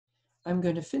I'm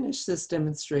going to finish this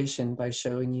demonstration by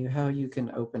showing you how you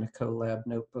can open a Colab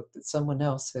notebook that someone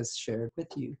else has shared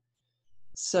with you.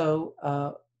 So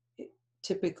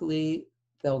typically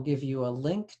they'll give you a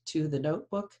link to the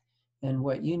notebook, and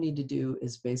what you need to do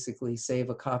is basically save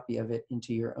a copy of it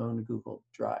into your own Google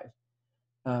Drive.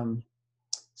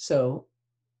 So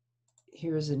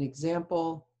here's an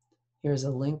example. Here's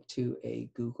a link to a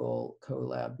Google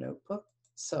Colab notebook.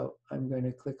 So I'm going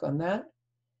to click on that.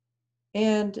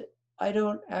 And I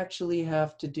don't actually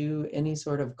have to do any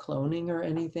sort of cloning or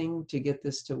anything to get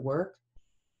this to work.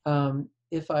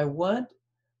 If I want,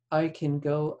 I can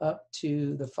go up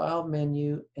to the File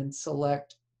menu and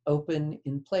select Open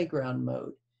in Playground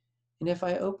Mode. And if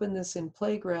I open this in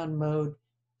Playground Mode,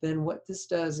 then what this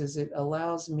does is it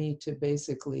allows me to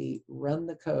basically run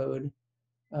the code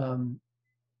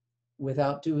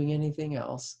without doing anything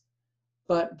else.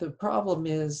 But the problem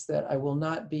is that I will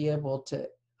not be able to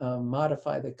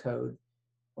modify the code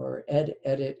or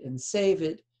edit and save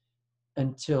it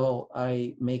until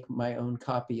I make my own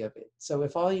copy of it. So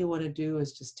if all you want to do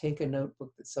is just take a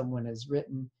notebook that someone has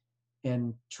written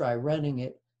and try running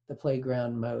it, the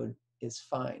playground mode is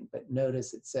fine. But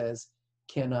notice it says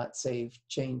cannot save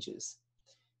changes.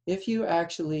 If you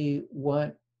actually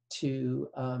want to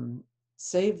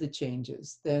save the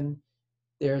changes, then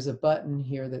there's a button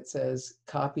here that says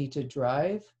copy to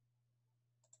drive.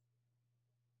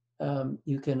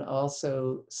 You can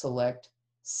also select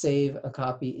save a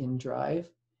copy in drive.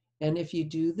 And if you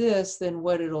do this, then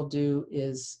what it'll do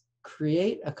is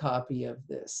create a copy of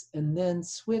this and then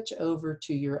switch over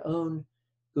to your own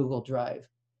Google Drive.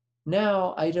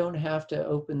 Now I don't have to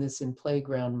open this in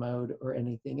playground mode or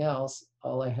anything else.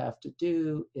 All I have to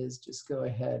do is just go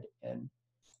ahead and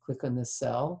click on the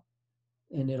cell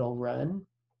and it'll run.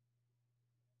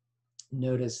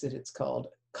 Notice that it's called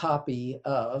copy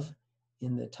of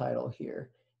in the title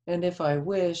here. And if I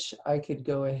wish, I could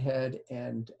go ahead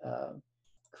and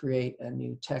create a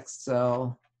new text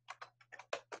cell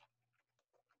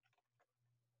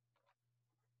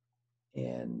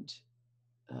and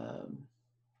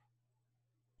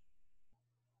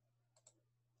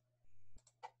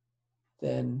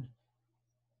then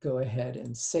go ahead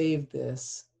and save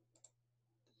this.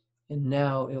 And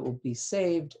now it will be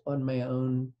saved on my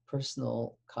own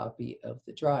personal copy of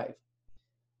the drive.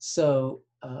 So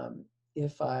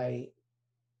if I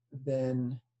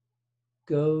then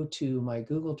go to my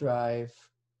Google Drive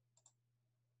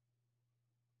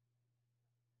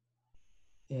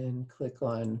and click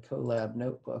on Colab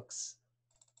Notebooks,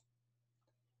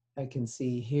 I can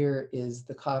see here is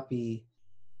the copy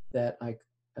that I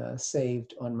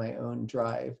saved on my own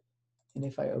drive. And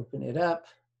if I open it up,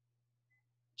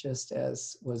 just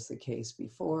as was the case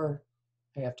before,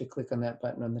 I have to click on that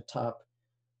button on the top.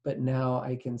 But now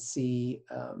I can see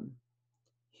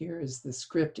here is the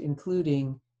script,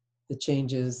 including the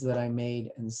changes that I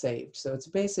made and saved. So it's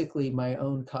basically my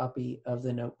own copy of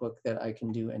the notebook that I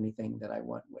can do anything that I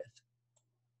want with.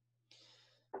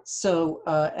 So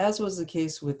as was the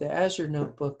case with the Azure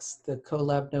notebooks, the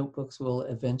Colab notebooks will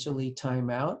eventually time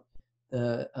out.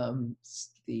 They're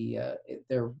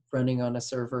running on a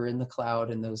server in the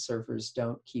cloud, and those servers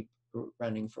don't keep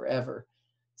running forever.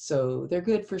 So they're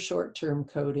good for short-term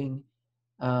coding,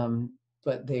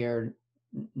 but they're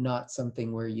not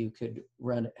something where you could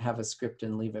have a script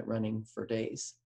and leave it running for days.